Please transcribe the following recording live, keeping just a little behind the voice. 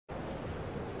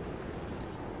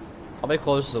I'll be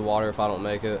close to the water if I don't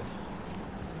make it.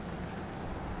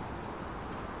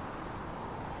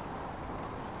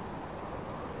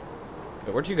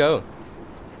 Wait, where'd you go?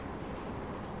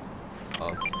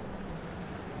 Oh.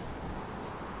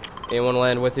 Anyone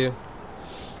land with you?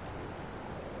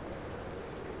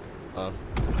 Oh.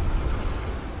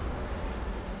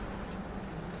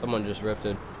 Someone just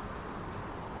rifted.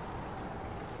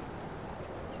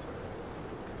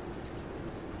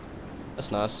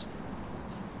 That's nice.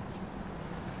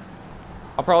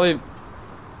 I'll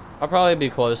probably be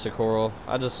close to coral.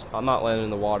 I'm not landing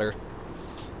in the water.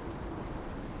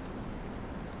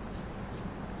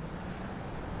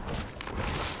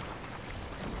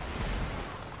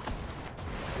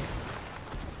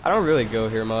 I don't really go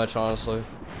here much, honestly.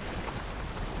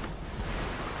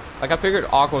 Like, I figured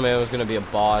Aquaman was gonna be a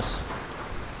boss.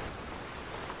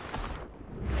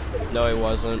 No, he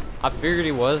wasn't. I figured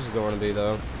he was going to be,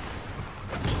 though.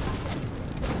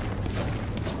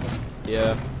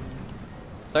 Yeah.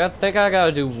 So I think I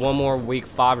gotta do one more week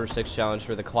 5 or 6 challenge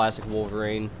for the classic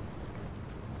Wolverine.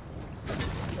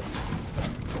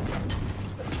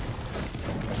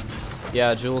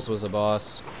 Yeah, Jules was a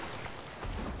boss.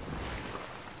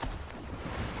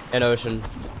 And Ocean.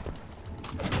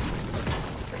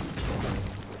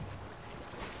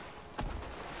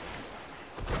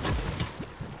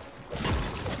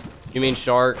 You mean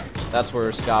Shark? That's where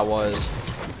Scott was.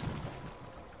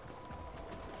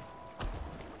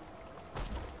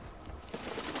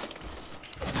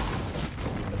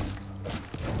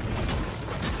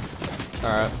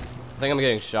 Alright. I think I'm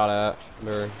getting shot at.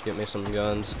 Better get me some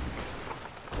guns.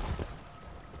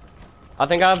 I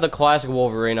think I have the classic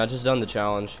Wolverine. I just done the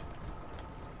challenge.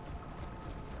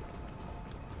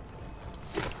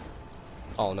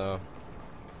 Oh no.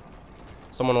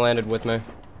 Someone landed with me.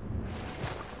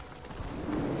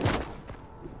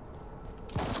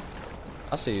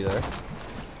 I see you there.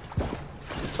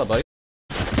 What's up, buddy?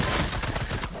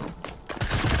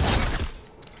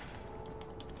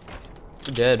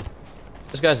 You're dead.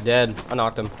 This guy's dead. I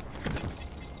knocked him.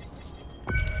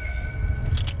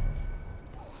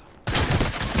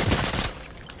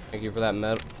 Thank you for that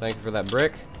metal. Thank you for that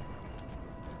brick.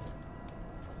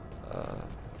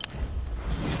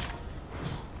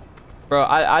 Bro,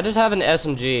 I just have an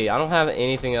SMG. I don't have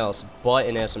anything else but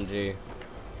an SMG.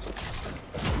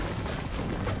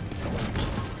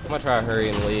 I'm gonna try to hurry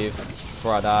and leave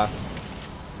before I die.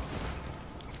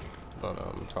 Oh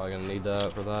no, I'm probably gonna need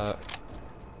that for that.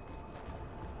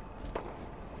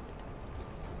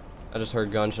 I just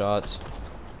heard gunshots.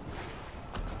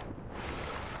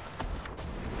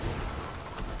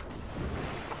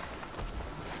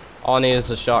 All I need is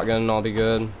a shotgun and I'll be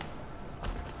good.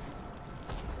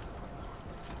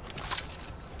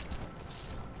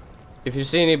 If you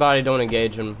see anybody, don't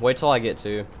engage them. Wait till I get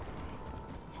to.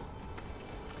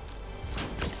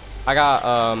 I got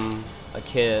a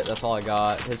kit, that's all I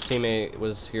got. His teammate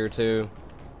was here too,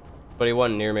 but he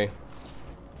wasn't near me.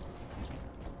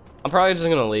 I'm probably just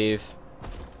gonna leave.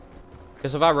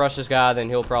 Because if I rush this guy, then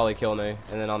he'll probably kill me,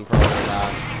 and then I'm probably gonna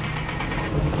die.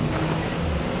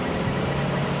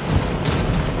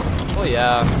 Oh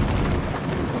yeah.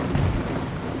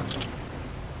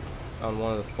 On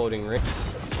one of the floating rings.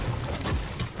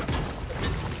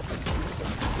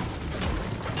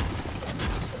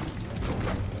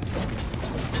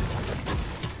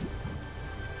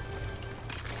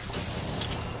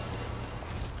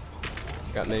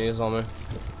 Got minis on me.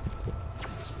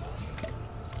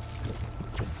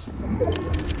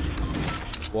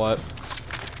 What?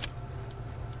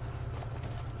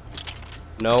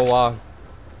 No,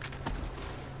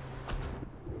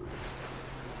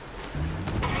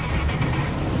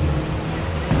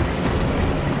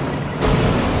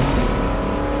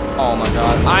 oh my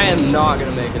god, I am not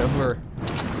gonna make it over.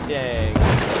 Dang,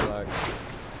 that sucks.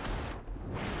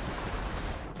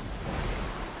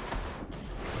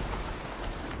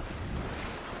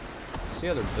 I see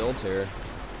other builds here.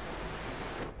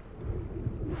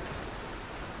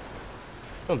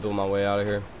 I'm gonna build my way out of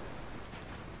here.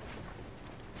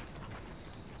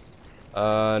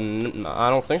 I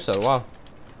don't think so. Wow.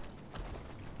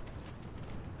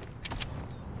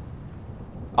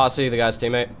 Oh, I see the guy's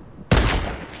teammate.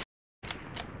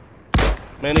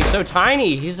 Man, he's so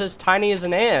tiny. He's as tiny as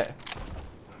an ant.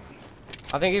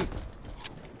 I think he...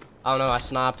 I don't know. I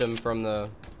sniped him from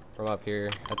up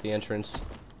here at the entrance.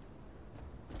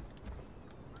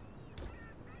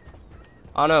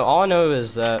 I don't know. All I know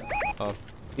is that... Oh,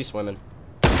 he's swimming.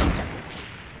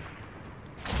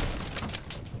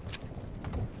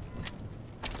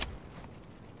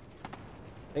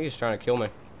 I think he's trying to kill me.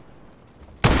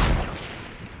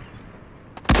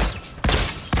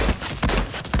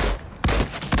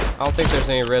 I don't think there's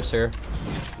any rips here.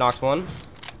 Knocked one.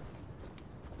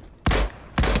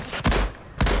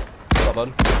 What's up,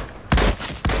 bud?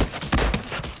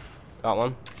 Got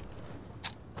one.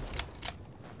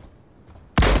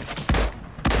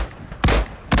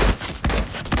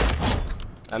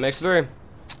 That makes 3.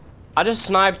 I just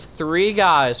sniped 3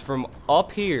 guys from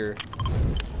up here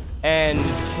and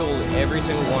killed every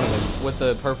single one of them with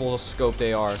the purple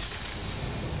scoped AR.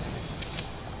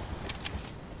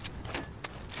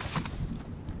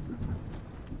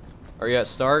 Are you at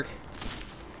Stark?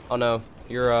 Oh no,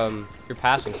 you're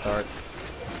passing Stark.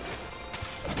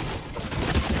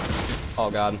 Oh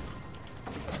god.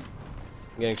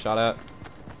 I'm getting shot at.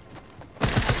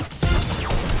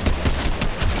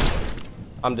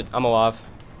 I'm alive.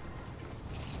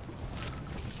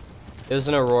 It was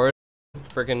an Aurora.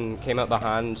 Freaking came up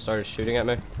behind and started shooting at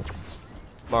me.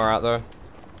 I'm alright though.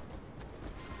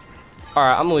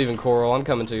 Alright, I'm leaving Coral. I'm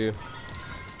coming to you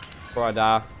before I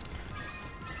die.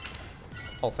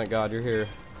 Oh, thank God you're here.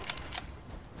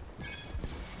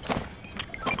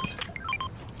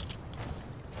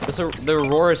 The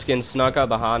Aurora skin snuck up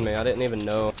behind me. I didn't even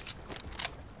know.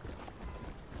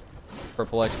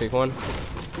 Purple XP coin.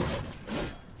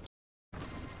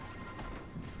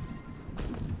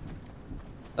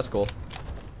 That's cool.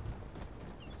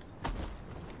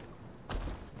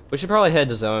 We should probably head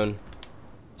to zone.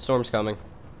 Storm's coming.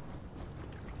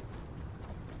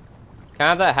 Can I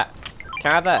have that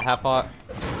Can I have that half pot?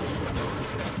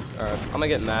 Alright, I'm gonna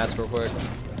get mats real quick.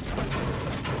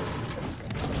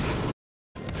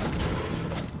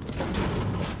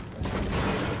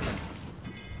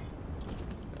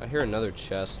 I hear another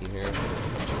chest in here.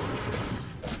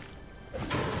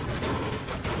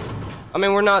 I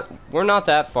mean, we're not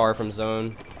that far from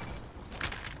zone.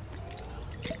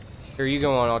 Here, you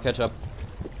go on, I'll catch up.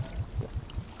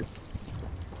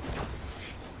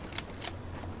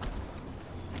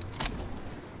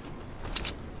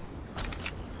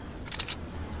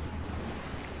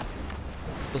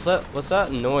 What's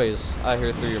that noise I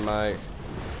hear through your mic?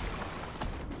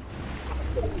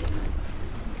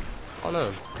 Oh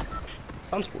no.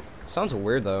 Sounds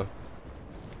weird though.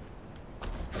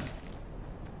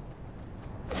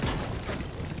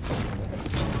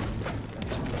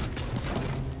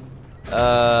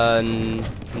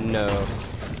 No.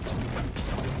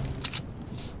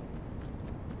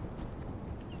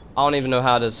 I don't even know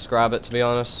how to describe it, to be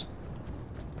honest.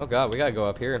 Oh god, we gotta go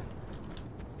up here.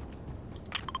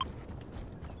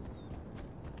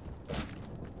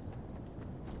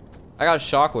 I got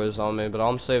shockwaves on me, but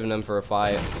I'm saving them for a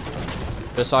fight.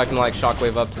 Just so I can like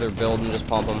shockwave up to their build and just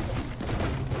pump them.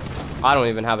 I don't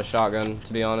even have a shotgun,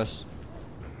 to be honest.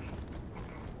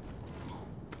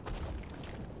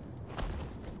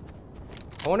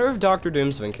 I wonder if Dr.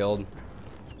 Doom's been killed.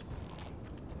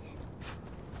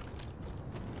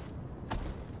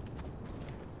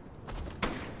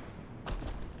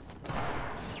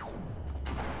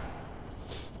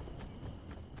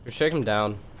 Just shake him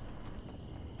down.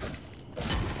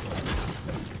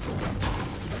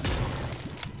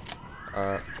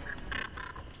 Alright.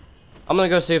 I'm gonna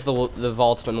go see if the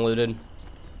vault's been looted.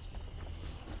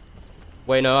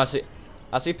 Wait, no, I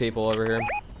see people over here.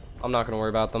 I'm not gonna worry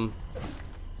about them.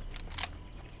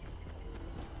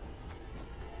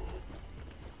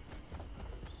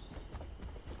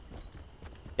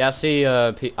 Yeah,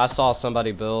 I saw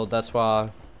somebody build. That's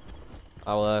why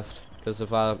I left. Because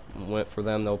if I went for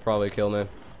them, they'll probably kill me.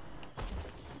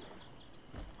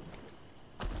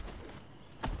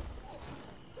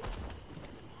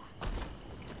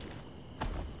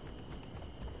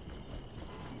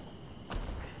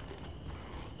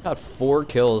 Got 4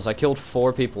 kills. I killed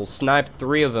 4 people. Sniped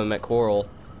 3 of them at Coral.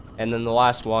 And then the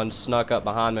last one snuck up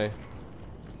behind me.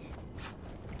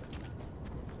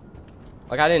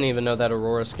 Like, I didn't even know that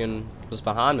Aurora skin was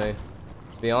behind me,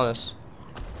 to be honest.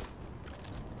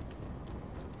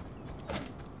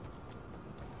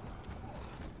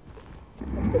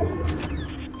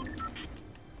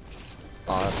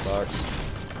 Oh, that sucks.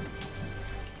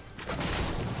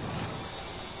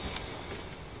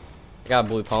 I got a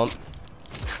blue pump.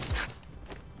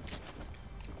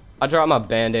 I dropped my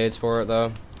band-aids for it,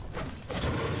 though.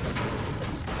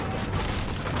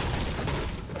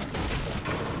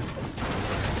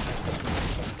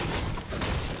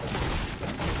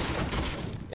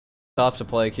 Tough to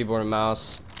play keyboard and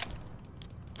mouse.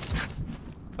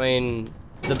 I mean,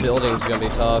 the building's gonna be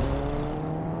tough.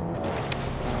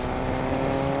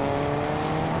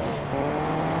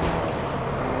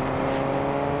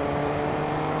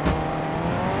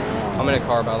 I'm in a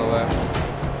car, by the way.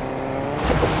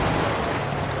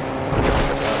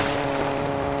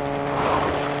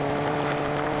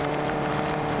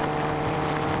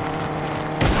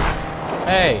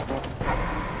 Hey!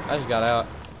 I just got out.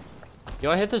 You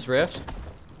wanna hit this rift?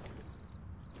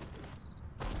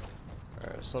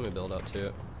 Alright, so let me build up to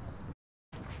it.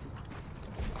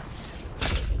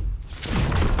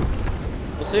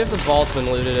 We'll see if the vault's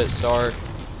been looted at start.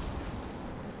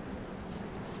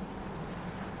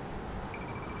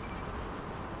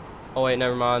 Oh wait,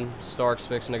 never mind. Stark's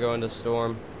fixing to go into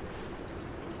storm.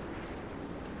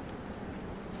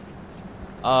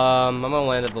 I'm gonna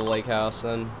land at the lake house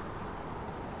then.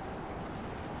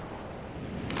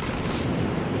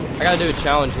 I gotta do a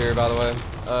challenge here, by the way.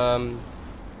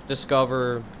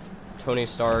 Discover Tony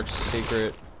Stark's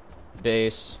secret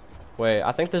base. Wait,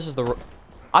 I think this is the.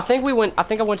 I think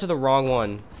I went to the wrong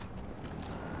one.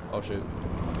 Oh shoot.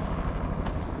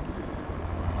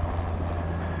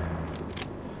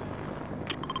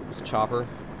 It's a chopper.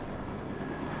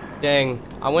 Dang,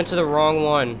 I went to the wrong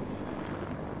one.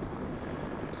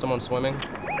 Someone swimming.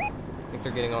 I think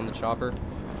they're getting on the chopper.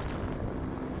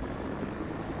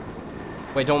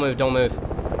 Wait, don't move, don't move.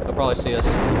 They'll probably see us.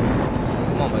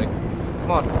 Come on, buddy.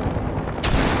 Come on.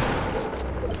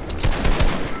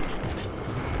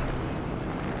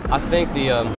 I think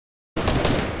the,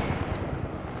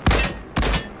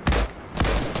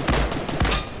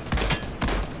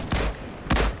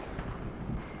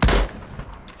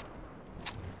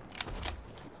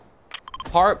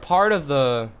 part of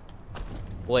the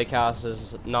lake house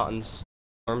is not in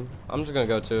storm. I'm just gonna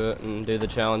go to it and do the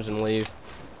challenge and leave.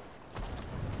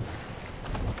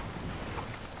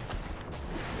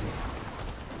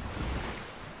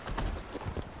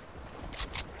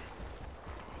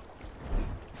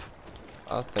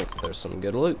 I think there's some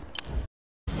good loot.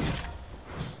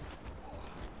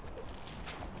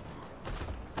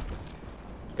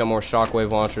 Got more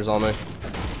shockwave launchers on me.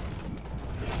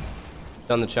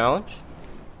 Done the challenge?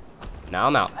 Now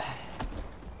I'm out.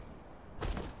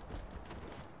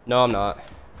 No, I'm not.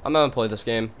 I'm gonna play this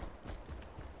game.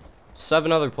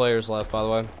 7 other players left, by the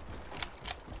way.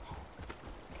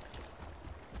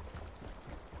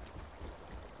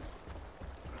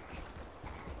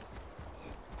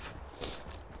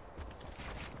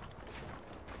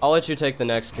 I'll let you take the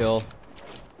next kill.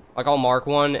 Like, I'll mark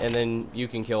one, and then you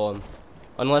can kill him.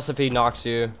 Unless if he knocks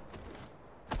you.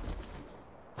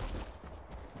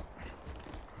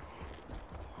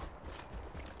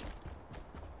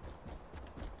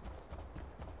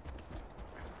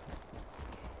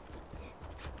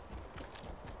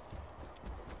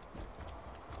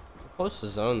 Close to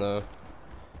zone, though.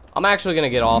 I'm actually gonna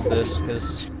get off this,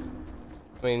 because,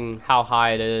 I mean, how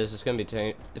high it is, it's gonna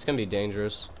be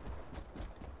dangerous.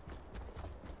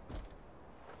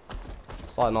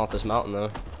 Sliding off this mountain though.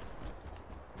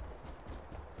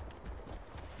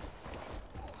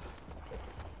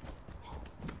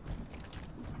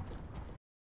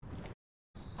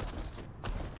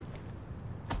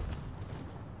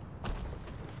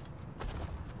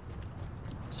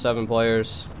 Seven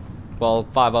players. Well,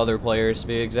 5 other players to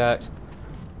be exact.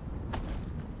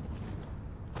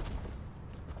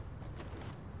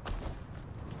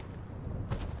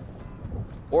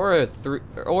 Or a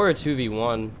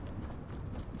 2v1.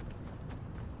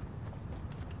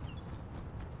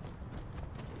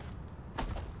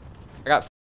 I got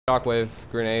shockwave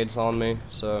grenades on me,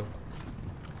 so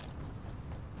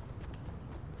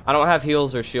I don't have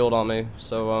heals or shield on me,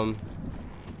 so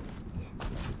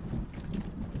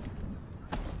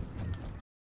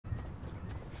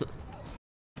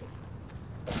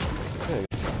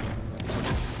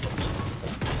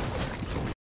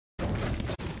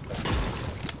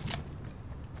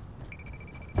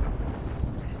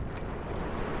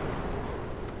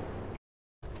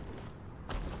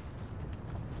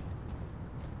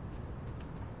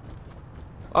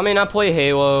I mean, I play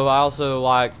Halo. I also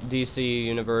like DC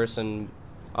Universe, and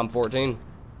I'm 14.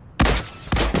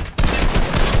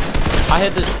 I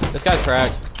hit this guy's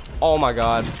cracked. Oh my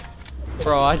god.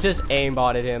 Bro, I just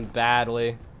aimbotted him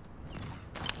badly.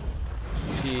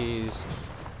 Jeez.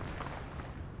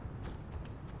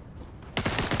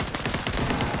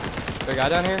 There a guy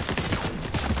down here?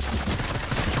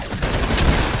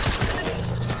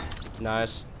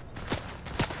 Nice.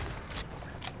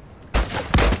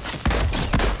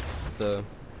 The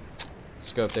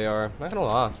scope they are. Not gonna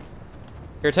lie.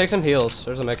 Here, take some heals.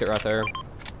 There's a medkit right there.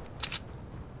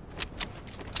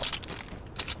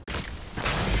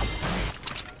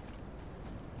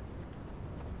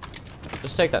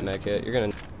 Just take that medkit. You're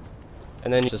gonna,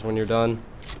 and then just when you're done.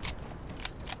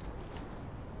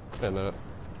 Wait a minute.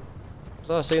 What's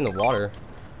that I see in the water?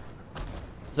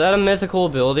 Is that a mythical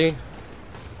ability?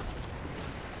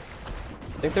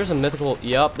 I think there's a mythical,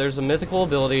 yep, there's a mythical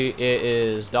ability. It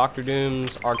is Dr.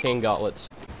 Doom's Arcane Gauntlets.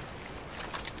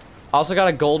 I also got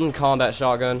a golden combat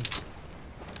shotgun.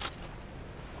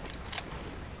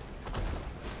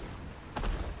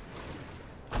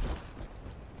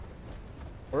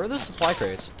 Where are the supply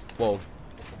crates? Whoa.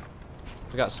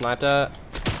 We got sniped at.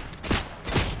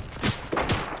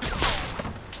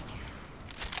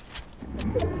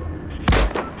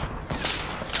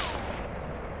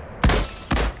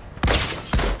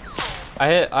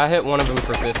 I hit one of them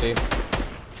for 50.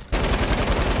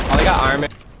 Oh, they got Iron Man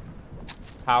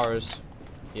powers.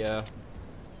 Yeah.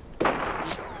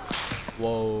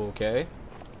 Whoa, okay.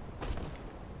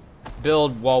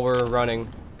 Build while we're running,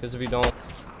 because if you don't.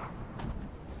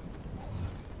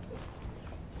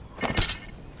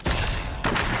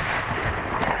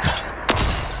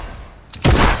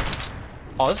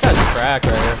 Oh, this guy's cracked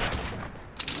right here.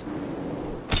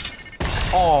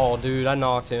 Oh, dude, I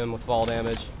knocked him with fall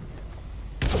damage.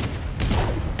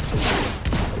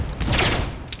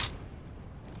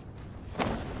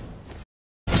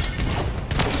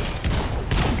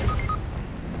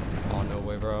 Oh, no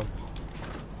way, bro.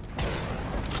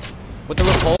 With the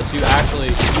repulse, you do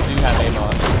have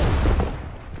aimbot.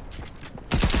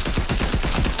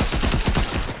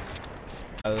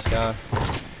 This guy.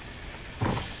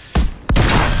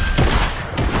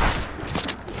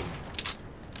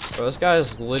 Bro, this guy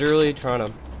is literally trying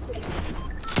to.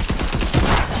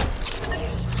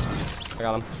 I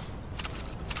got him.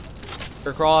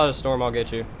 Or crawl out of storm, I'll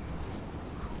get you.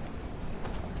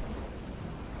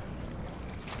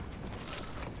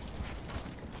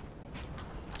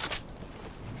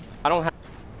 I don't have.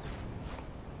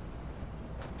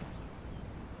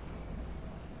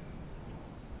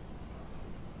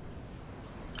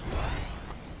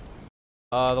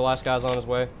 The last guy's on his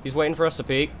way. He's waiting for us to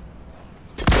peek.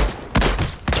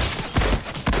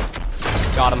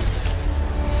 Got him.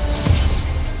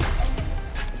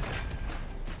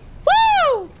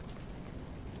 Woo!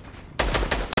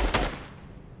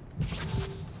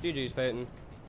 GG's, Peyton.